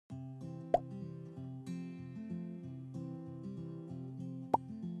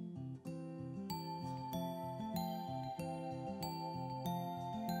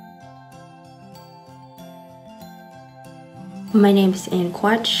My name is Anh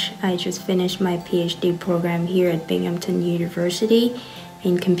Quach. I just finished my PhD program here at Binghamton University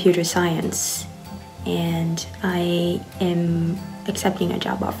in computer science, and I am accepting a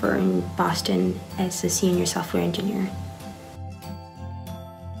job offer in Boston as a senior software engineer.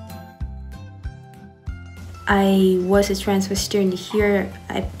 I was a transfer student here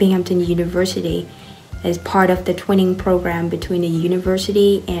at Binghamton University as part of the twinning program between the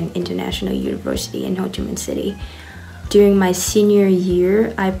university and International University in Ho Chi Minh City. During my senior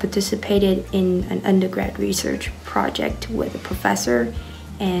year, I participated in an undergrad research project with a professor,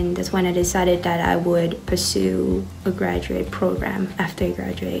 and that's when I decided that I would pursue a graduate program after I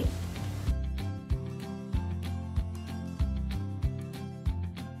graduate.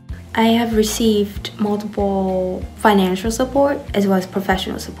 I have received multiple financial support as well as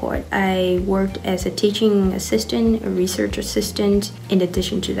professional support. I worked as a teaching assistant, a research assistant. In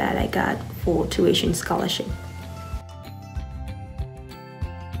addition to that, I got full tuition scholarship.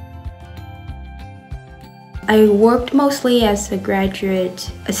 I worked mostly as a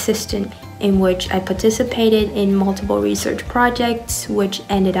graduate assistant, in which I participated in multiple research projects, which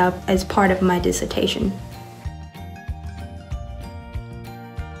ended up as part of my dissertation.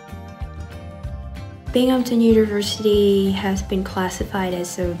 Binghamton University has been classified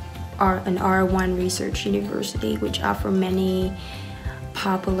as an R1 research university, which offers many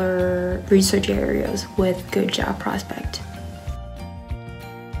popular research areas with good job prospects.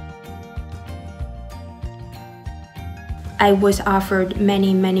 I was offered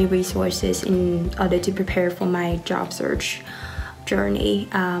many resources in order to prepare for my job search journey.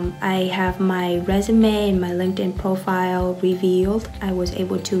 I have my resume and my LinkedIn profile revealed. I was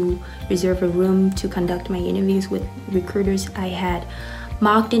able to reserve a room to conduct my interviews with recruiters. I had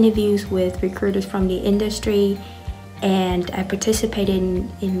mock interviews with recruiters from the industry, and I participated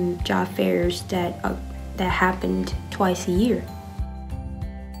in job fairs that happened twice a year.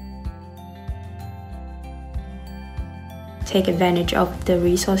 Take advantage of the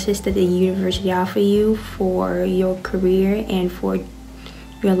resources that the university offers you for your career and for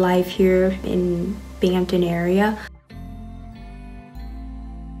your life here in Binghamton area.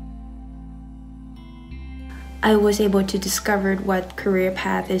 I was able to discover what career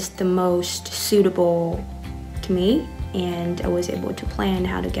path is the most suitable to me, and I was able to plan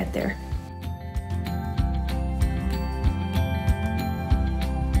how to get there.